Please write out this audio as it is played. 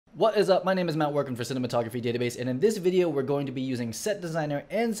What is up? My name is Matt, working for Cinematography Database, and in this video we're going to be using Set Designer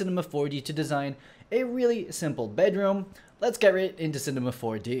and Cinema 4D to design a really simple bedroom. Let's get right into Cinema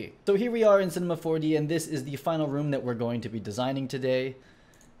 4D. So here we are in Cinema 4D, and this is the final room that we're going to be designing today.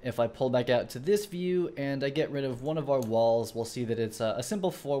 If I pull back out to this view and I get rid of one of our walls, we'll see that it's a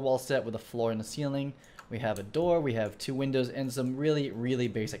simple 4-wall set with a floor and a ceiling. We have a door, we have 2 windows, and some really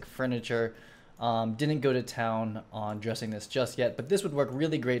basic furniture. Didn't go to town on dressing this just yet, but this would work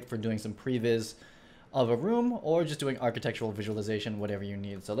really great for doing some previs of a room or just doing architectural visualization, whatever you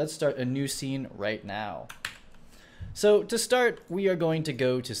need. So let's start a new scene right now. So to start, we are going to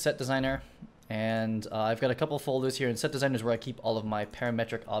go to Set Designer, and I've got a couple folders here in Set Designer is where I keep all of my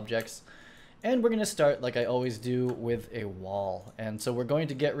parametric objects. And we're going to start, like I always do, with a wall. And so we're going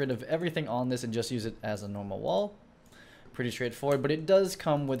to get rid of everything on this and just use it as a normal wall. Pretty straightforward, but it does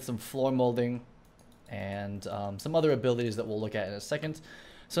come with some floor molding and some other abilities that we'll look at in a second.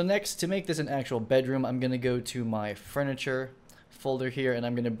 So next, to make this an actual bedroom, I'm going to go to my furniture folder here, and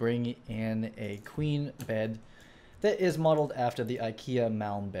I'm going to bring in a queen bed that is modeled after the IKEA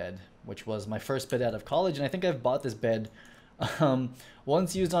Malm bed, which was my first bed out of college. And I think I've bought this bed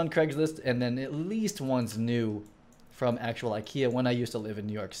once used on Craigslist, and then at least once new from actual IKEA when I used to live in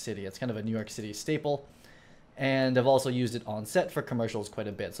New York City. It's kind of a New York City staple. And I've also used it on set for commercials quite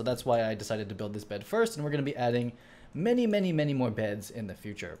a bit. So that's why I decided to build this bed first. And we're going to be adding many more beds in the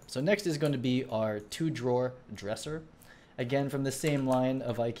future. So next is going to be our 2-drawer dresser. Again, from the same line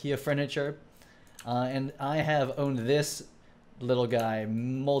of IKEA furniture. And I have owned this little guy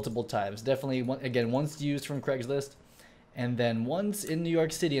multiple times. Definitely, again, once used from Craigslist. And then once in New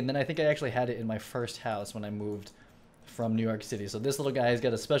York City. And then I think I actually had it in my first house when I moved from New York City. So this little guy has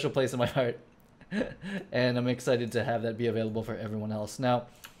got a special place in my heart. And I'm excited to have that be available for everyone else. Now,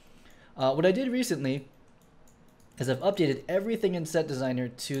 what I did recently is I've updated everything in Set Designer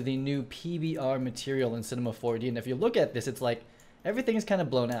to the new Pbr Material in Cinema 4D. And if you look at this, it's like everything is kind of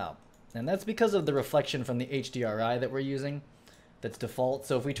blown out. And that's because of the reflection from the HDRI that we're using that's default.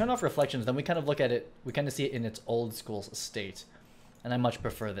 So if we turn off reflections, then we kind of look at it, we kind of see it in its old school state. And I much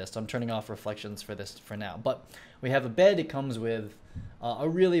prefer this, so I'm turning off reflections for this for now. But we have a bed. It comes with a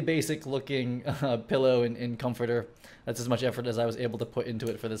really basic looking pillow and comforter. That's as much effort as I was able to put into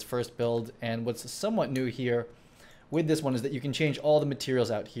it for this first build. And what's somewhat new here with this one is that you can change all the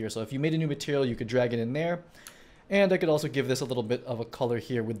materials out here. So if you made a new material, you could drag it in there. And I could also give this a little bit of a color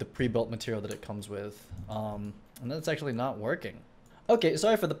here with the pre-built material that it comes with. And that's actually not working. Okay,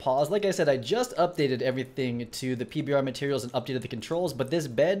 sorry for the pause. Like I said, I just updated everything to the Pbr materials and updated the controls, but this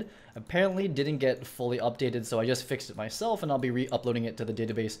bed apparently didn't get fully updated, so I just fixed it myself, and I'll be re-uploading it to the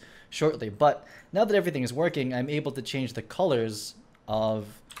database shortly. But now that everything is working, I'm able to change the colors of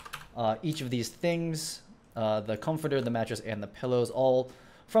each of these things, the comforter, the mattress, and the pillows, all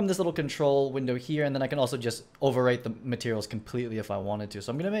from this little control window here, and then I can also just overwrite the materials completely if I wanted to.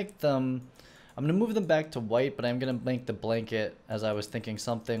 So I'm going to make them... I'm going to move them back to white, but I'm going to make the blanket, as I was thinking,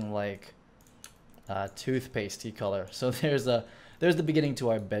 something like toothpastey color. So there's the beginning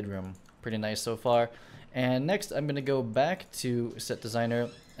to our bedroom. Pretty nice so far. And next, I'm going to go back to Set Designer,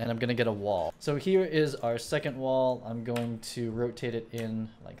 and I'm going to get a wall. So here is our second wall. I'm going to rotate it in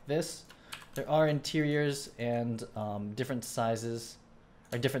like this. There are interiors and different sizes,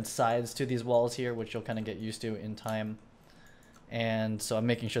 or different sides to these walls here, which you'll kind of get used to in time. And so I'm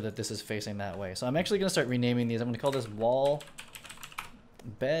making sure that this is facing that way. So I'm actually going to start renaming these. I'm going to call this wall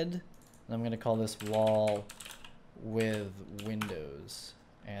bed. And I'm going to call this wall with windows.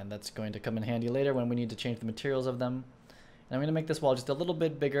 And that's going to come in handy later when we need to change the materials of them. And I'm going to make this wall just a little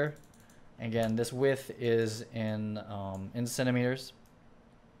bit bigger. Again, this width is in centimeters.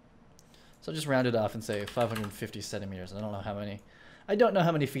 So just round it off and say 550 centimeters. I don't know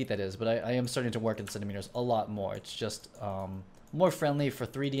how many feet that is, but I am starting to work in centimeters a lot more. It's just more friendly for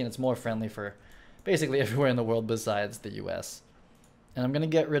 3D, and it's more friendly for basically everywhere in the world besides the US. And I'm going to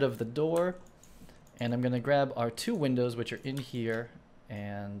get rid of the door, and I'm going to grab our 2 windows, which are in here,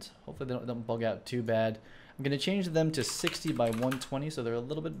 and hopefully they don't bug out too bad. I'm going to change them to 60 by 120, so they're a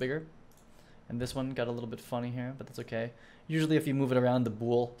little bit bigger. And this one got a little bit funny here, but that's okay. Usually if you move it around, the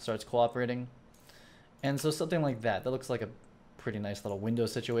bool starts cooperating. And so something like that. That looks like a pretty nice little window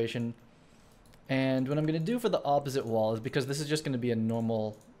situation. And what I'm going to do for the opposite wall is, because this is just going to be a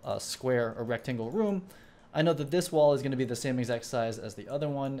normal square or rectangle room, I know that this wall is going to be the same exact size as the other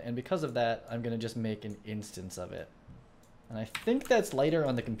one, and because of that, I'm going to just make an instance of it. And I think that's lighter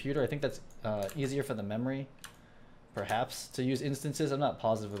on the computer. I think that's easier for the memory, perhaps, to use instances. I'm not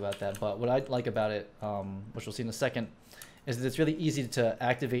positive about that, but what I like about it, which we'll see in a second, is that it's really easy to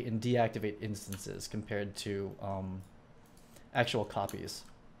activate and deactivate instances compared to actual copies.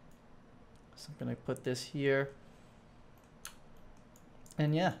 So I'm gonna put this here.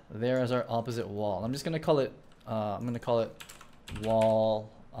 And yeah, there is our opposite wall. I'm just gonna call it,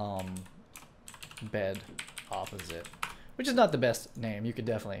 wall bed opposite, which is not the best name. You could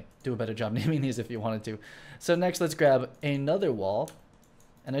definitely do a better job naming these if you wanted to. So next, let's grab another wall.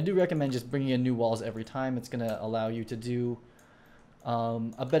 And I do recommend just bringing in new walls every time. It's gonna allow you to do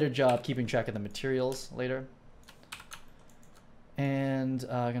a better job keeping track of the materials later. And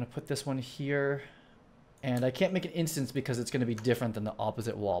I'm gonna put this one here. And I can't make an instance because it's going to be different than the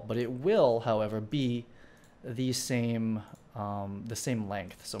opposite wall, but it will, however, be the same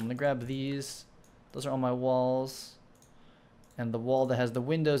length. So I'm going to grab these. Those are all my walls. And the wall that has the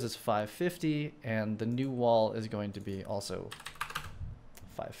windows is 550, and the new wall is going to be also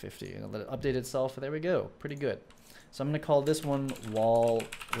 550. And I'll let it update itself. There we go. Pretty good. So I'm going to call this one wall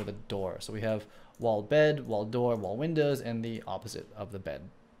with a door. So we have wall bed, wall door, wall windows, and the opposite of the bed.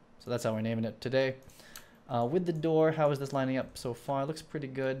 So that's how we're naming it today. With the door, how is this lining up so far? It looks pretty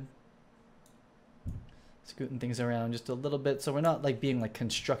good. Scooting things around just a little bit. So we're not like being like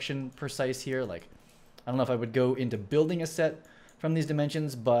construction precise here. Like, I don't know if I would go into building a set from these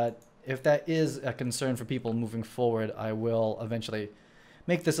dimensions, but if that is a concern for people moving forward, I will eventually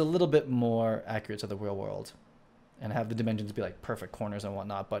make this a little bit more accurate to the real world and have the dimensions be like perfect corners and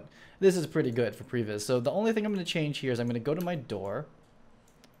whatnot. But this is pretty good for previs. So the only thing I'm going to change here is I'm going to go to my door,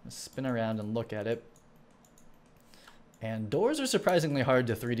 spin around and look at it. And doors are surprisingly hard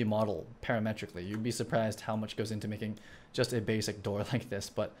to 3D model parametrically. You'd be surprised how much goes into making just a basic door like this.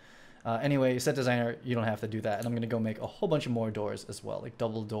 But anyway, set designer, you don't have to do that. And I'm going to go make a whole bunch of more doors as well, like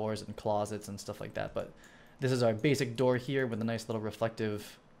double doors and closets and stuff like that. But this is our basic door here with a nice little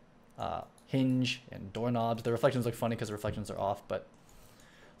reflective hinge and doorknobs. The reflections look funny because the reflections are off, but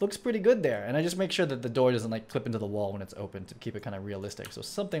looks pretty good there. And I just make sure that the door doesn't like clip into the wall when it's open to keep it kind of realistic. So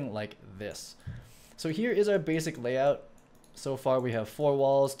something like this. So here is our basic layout. So far we have 4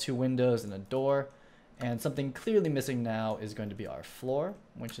 walls, 2 windows, and a door. And something clearly missing now is going to be our floor,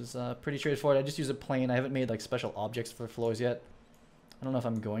 which is pretty straightforward. I just use a plane. I haven't made like special objects for floors yet. I don't know if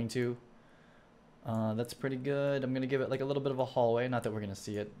I'm going to. That's pretty good. I'm going to give it like a little bit of a hallway. Not that we're going to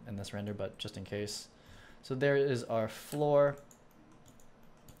see it in this render, but just in case. So there is our floor.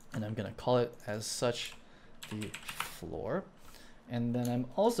 And I'm going to call it as such the floor. And then I'm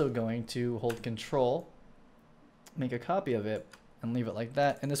also going to hold control, make a copy of it, and leave it like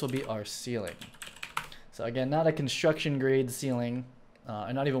that. And this will be our ceiling. So again, not a construction grade ceiling,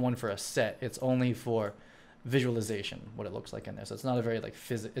 and not even one for a set. It's only for visualization, what it looks like in there. So it's not a very like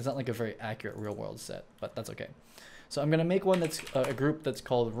it's not like a very accurate real world set, but that's okay. So I'm gonna make one that's a group that's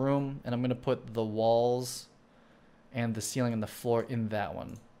called room, and I'm gonna put the walls and the ceiling and the floor in that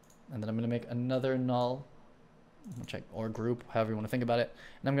one. And then I'm gonna make another null, or group, however you want to think about it.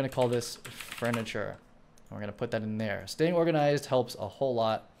 And I'm gonna call this furniture. And we're gonna put that in there. Staying organized helps a whole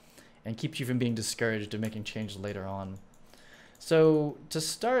lot and keeps you from being discouraged of making changes later on. So to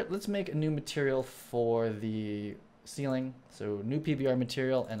start, let's make a new material for the ceiling. So new Pbr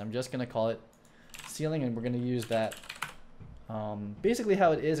material, and I'm just gonna call it ceiling, and we're gonna use that basically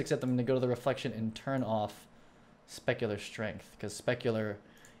how it is, except I'm gonna go to the reflection and turn off specular strength, because specular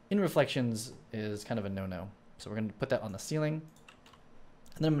in reflections is kind of a no-no. So we're gonna put that on the ceiling,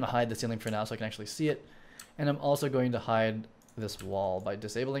 and then I'm gonna hide the ceiling for now so I can actually see it. And I'm also going to hide this wall by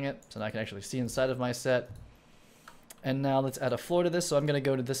disabling it, so now I can actually see inside of my set. And now let's add a floor to this. So I'm going to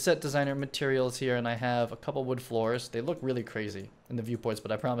go to the set designer materials here, and I have a couple wood floors. They look really crazy in the viewports,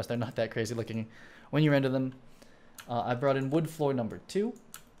 but I promise they're not that crazy looking when you render them. I brought in wood floor number 2.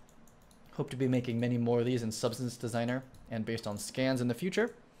 Hope to be making many more of these in Substance Designer and based on scans in the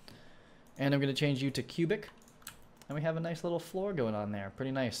future. And I'm going to change you to cubic. And we have a nice little floor going on there.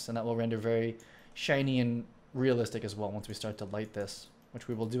 Pretty nice. And that will render very shiny and realistic as well once we start to light this, which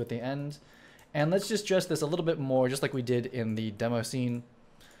we will do at the end. And let's just dress this a little bit more, just like we did in the demo scene.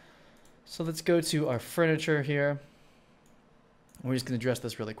 So let's go to our furniture here. We're just going to dress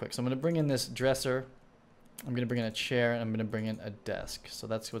this really quick. So I'm going to bring in this dresser. I'm going to bring in a chair, and I'm going to bring in a desk. So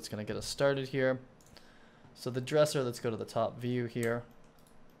that's what's going to get us started here. So the dresser, let's go to the top view here.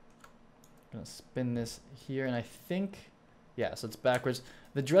 I'm going to spin this here, and I think, yeah, so it's backwards.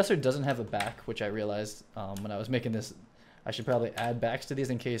 The dresser doesn't have a back, which I realized when I was making this. I should probably add backs to these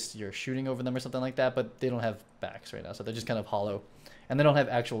in case you're shooting over them or something like that, but they don't have backs right now, so they're just kind of hollow. And they don't have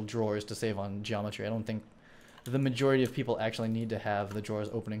actual drawers to save on geometry. I don't think the majority of people actually need to have the drawers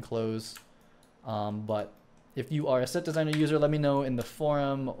open and close. But if you are a set designer user, let me know in the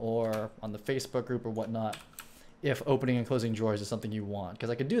forum or on the Facebook group or whatnot if opening and closing drawers is something you want. Because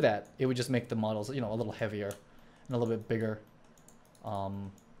I could do that. It would just make the models, you know, a little heavier and a little bit bigger.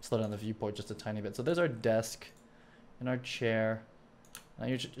 slow down the viewport just a tiny bit. So there's our desk and our chair. Now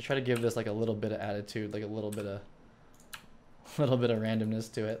you try to give this like a little bit of attitude, like a little bit of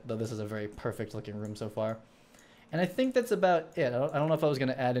randomness to it, though this is a very perfect looking room so far. And I think that's about it. I don't know if I was going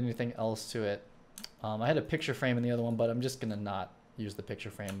to add anything else to it. I had a picture frame in the other one, but I'm just going to not use the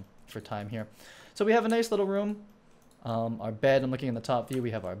picture frame for time here. So we have a nice little room. Our bed, I'm looking in the top view,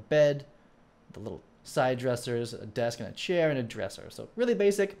 we have our bed, the little side dressers, a desk and a chair and a dresser. So really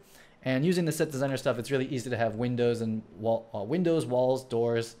basic. And using the set designer stuff, it's really easy to have windows and windows, walls,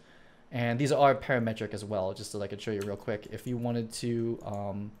 doors. And these are parametric as well, just so I could show you real quick. If you wanted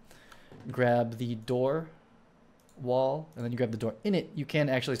to grab the door wall and then you grab the door in it, you can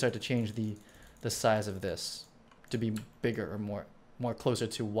actually start to change the size of this to be bigger or more closer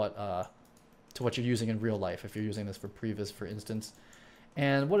to what you're using in real life, if you're using this for previs, for instance.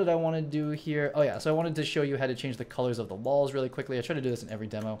 And what did I want to do here? Oh yeah, so I wanted to show you how to change the colors of the walls really quickly. I try to do this in every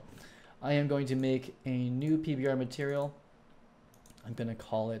demo. I am going to make a new PBR material. I'm going to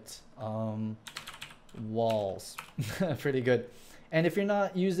call it walls. Pretty good. And if you're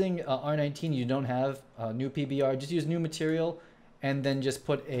not using R19, you don't have new PBR, just use new material and then just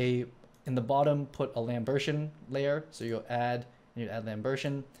put in the bottom, put a Lambertian layer. So you'd add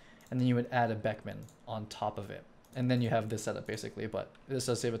Lambertian and then you would add a Beckman on top of it. And then you have this setup basically, but this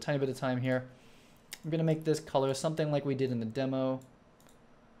does save a tiny bit of time here. I'm going to make this color something like we did in the demo.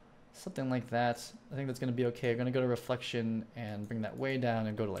 Something like that. I think that's going to be okay. I'm going to go to reflection and bring that way down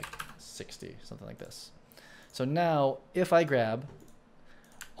and go to like 60, something like this. So now if I grab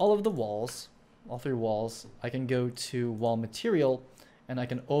all of the walls, all three walls, I can go to wall material and I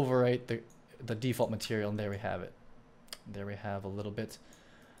can overwrite the default material, and there we have it. There we have a little bit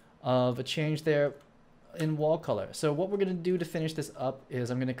of a change there in wall color. So what we're going to do to finish this up is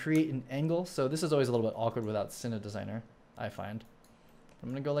I'm going to create an angle. So this is always a little bit awkward without Cine Designer, I find. I'm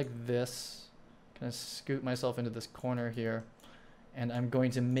going to go like this, kind of scoot myself into this corner here, and I'm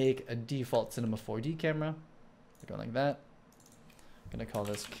going to make a default Cinema 4D camera. Go like that. I'm going to call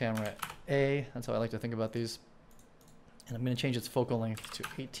this camera A. That's how I like to think about these. And I'm going to change its focal length to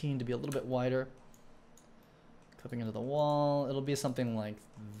 18 to be a little bit wider. Clipping into the wall. It'll be something like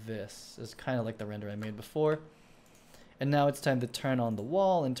this. It's kind of like the render I made before. And now it's time to turn on the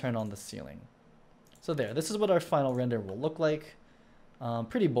wall and turn on the ceiling. So there, this is what our final render will look like.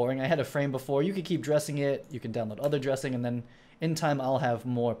 Pretty boring. I had a frame before. You could keep dressing it. You can download other dressing, and then in time I'll have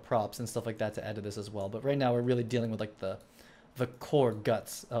more props and stuff like that to add to this as well. But right now we're really dealing with like the core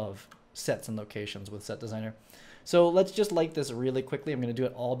guts of sets and locations with Set Designer. So let's just light this really quickly. I'm going to do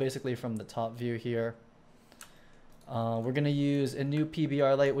it all basically from the top view here. We're going to use a new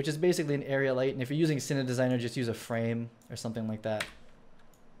PBR light, which is basically an area light. And if you're using Cine Designer, just use a frame or something like that.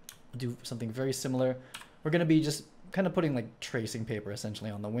 Do something very similar. We're going to be just kind of putting like tracing paper essentially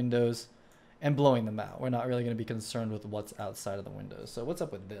on the windows and blowing them out. We're not really going to be concerned with what's outside of the windows. So what's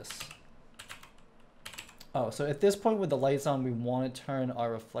up with this? Oh, so at this point with the lights on, we want to turn our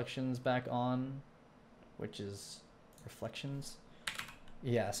reflections back on, which is reflections.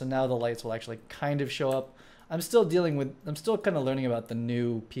 Yeah, so now the lights will actually kind of show up. I'm still kind of learning about the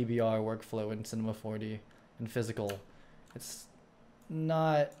new PBR workflow in Cinema 4D and physical. It's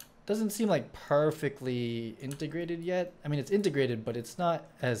doesn't seem like perfectly integrated yet. I mean, it's integrated, but it's not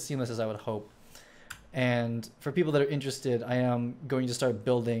as seamless as I would hope. And for people that are interested, I am going to start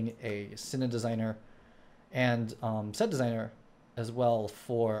building a Cine Designer and Set Designer as well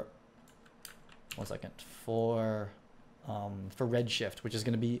for, for Redshift, which is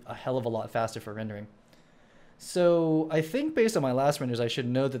going to be a hell of a lot faster for rendering. So I think based on my last renders, I should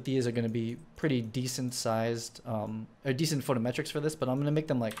know that these are going to be pretty decent sized, or decent photometrics for this, but I'm going to make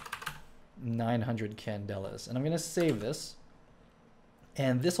them like 900 candelas. And I'm going to save this.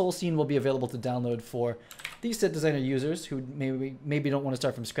 And this whole scene will be available to download for these Set Designer users who maybe don't want to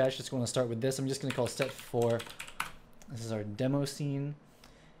start from scratch, just want to start with this. I'm just going to call set 4. This is our demo scene.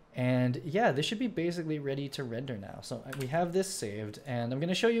 And yeah, this should be basically ready to render now. So we have this saved, and I'm going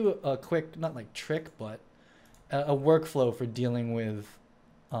to show you a quick, not like trick, but a workflow for dealing with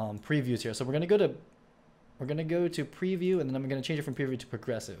previews here. So we're going to go to preview, and then I'm going to change it from preview to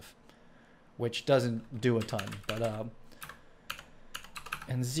progressive, which doesn't do a ton, but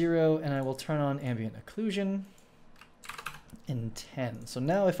and 0, and I will turn on ambient occlusion in 10. So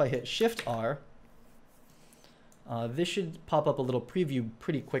now if I hit Shift R, this should pop up a little preview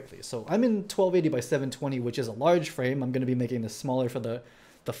pretty quickly. So I'm in 1280 by 720, which is a large frame. I'm going to be making this smaller for the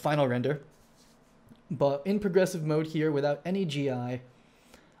final render. But in progressive mode here, without any GI,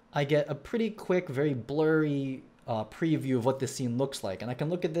 I get a pretty quick, very blurry preview of what this scene looks like. And I can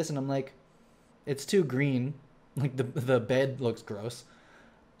look at this and I'm like, it's too green. Like the bed looks gross.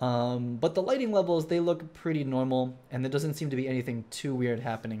 But the lighting levels, they look pretty normal, and there doesn't seem to be anything too weird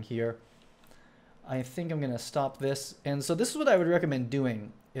happening here. I think I'm going to stop this. And so this is what I would recommend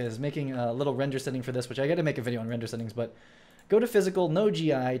doing, is making a little render setting for this, which I got to make a video on render settings, but go to physical, no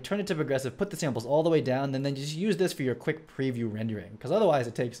GI, turn it to progressive, put the samples all the way down, and then just use this for your quick preview rendering, because otherwise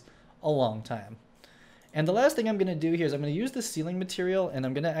it takes a long time. And the last thing I'm going to do here is I'm going to use the ceiling material, and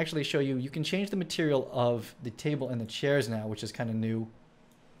I'm going to actually show you, you can change the material of the table and the chairs now, which is kind of new.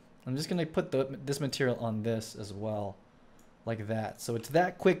 I'm just going to put this material on this as well, like that. So it's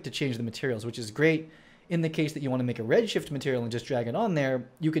that quick to change the materials, which is great. In the case that you want to make a redshift material and just drag it on there,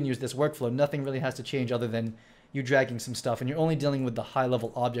 you can use this workflow. Nothing really has to change other than you dragging some stuff, and you're only dealing with the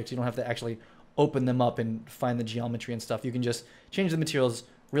high-level objects. You don't have to actually open them up and find the geometry and stuff. You can just change the materials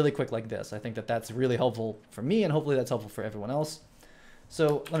really quick like this. I think that that's really helpful for me, and hopefully that's helpful for everyone else.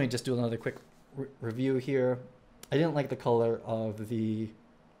 So let me just do another quick review here. I didn't like the color of the...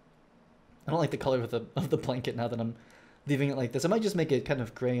 I don't like the color of the blanket now that I'm leaving it like this. I might just make it kind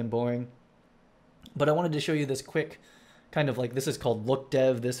of gray and boring. But I wanted to show you this quick kind of like, this is called look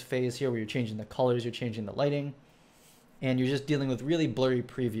dev, this phase here where you're changing the colors, you're changing the lighting, and you're just dealing with really blurry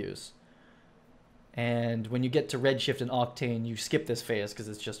previews. And when you get to Redshift and Octane, you skip this phase because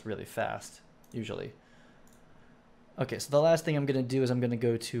it's just really fast, usually. Okay, so the last thing I'm going to do is I'm going to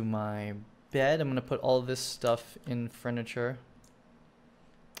go to my bed. I'm going to put all of this stuff in furniture.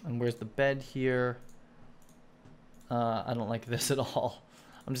 And where's the bed here? I don't like this at all.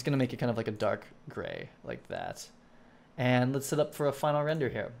 I'm just going to make it kind of like a dark gray, like that. And let's set up for a final render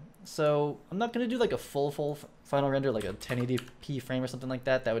here. So I'm not going to do like a full final render, like a 1080p frame or something like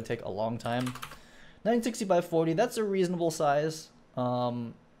that. That would take a long time. 960 by 40, that's a reasonable size.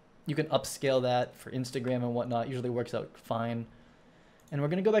 You can upscale that for Instagram and whatnot. Usually works out fine. And we're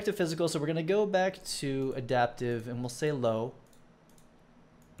going to go back to physical. So we're going to go back to adaptive, and we'll say low.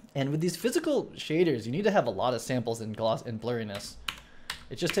 And with these physical shaders, you need to have a lot of samples in gloss and blurriness.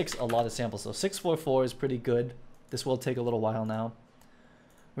 It just takes a lot of samples. So 644 is pretty good. This will take a little while now.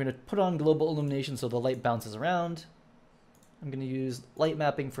 We're going to put on global illumination so the light bounces around. I'm going to use light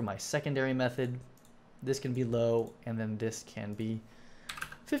mapping for my secondary method. This can be low, and then this can be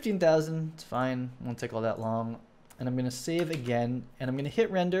 15,000. It's fine. Won't take all that long. And I'm going to save again, and I'm going to hit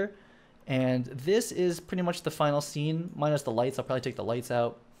render. And this is pretty much the final scene, minus the lights. I'll probably take the lights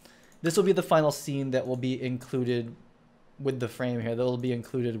out. This will be the final scene that will be included with the frame here. That will be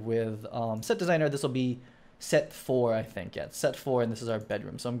included with Set Designer. This will be set 4, I think. Yeah, it's set 4, and this is our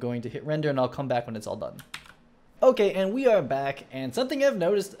bedroom. So I'm going to hit render, and I'll come back when it's all done. Okay, and we are back, and something I've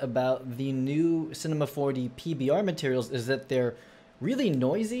noticed about the new Cinema 4D Pbr materials is that they're really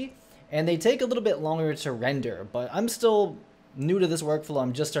noisy, and they take a little bit longer to render, but I'm still new to this workflow.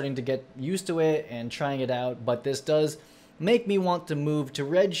 I'm just starting to get used to it and trying it out, but this does make me want to move to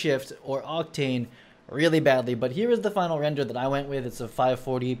Redshift or Octane really badly. But here is the final render that I went with. It's a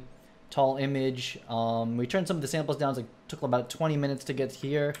 540 tall image. We turned some of the samples down, so it took about 20 minutes to get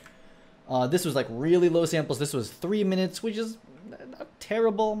here. This was like really low samples. This was 3 minutes, which is not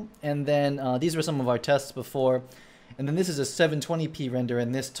terrible. And then these were some of our tests before. And then this is a 720p render,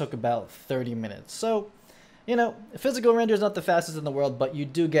 and this took about 30 minutes. So, you know, physical render is not the fastest in the world, but you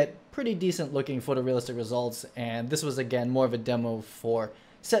do get pretty decent looking photorealistic results. And this was, again, more of a demo for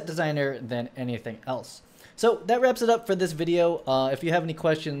Set Designer than anything else. So that wraps it up for this video. If you have any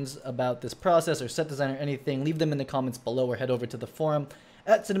questions about this process or Set Designer or anything, leave them in the comments below or head over to the forum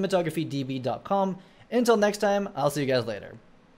at cinematographydb.com. Until next time, I'll see you guys later.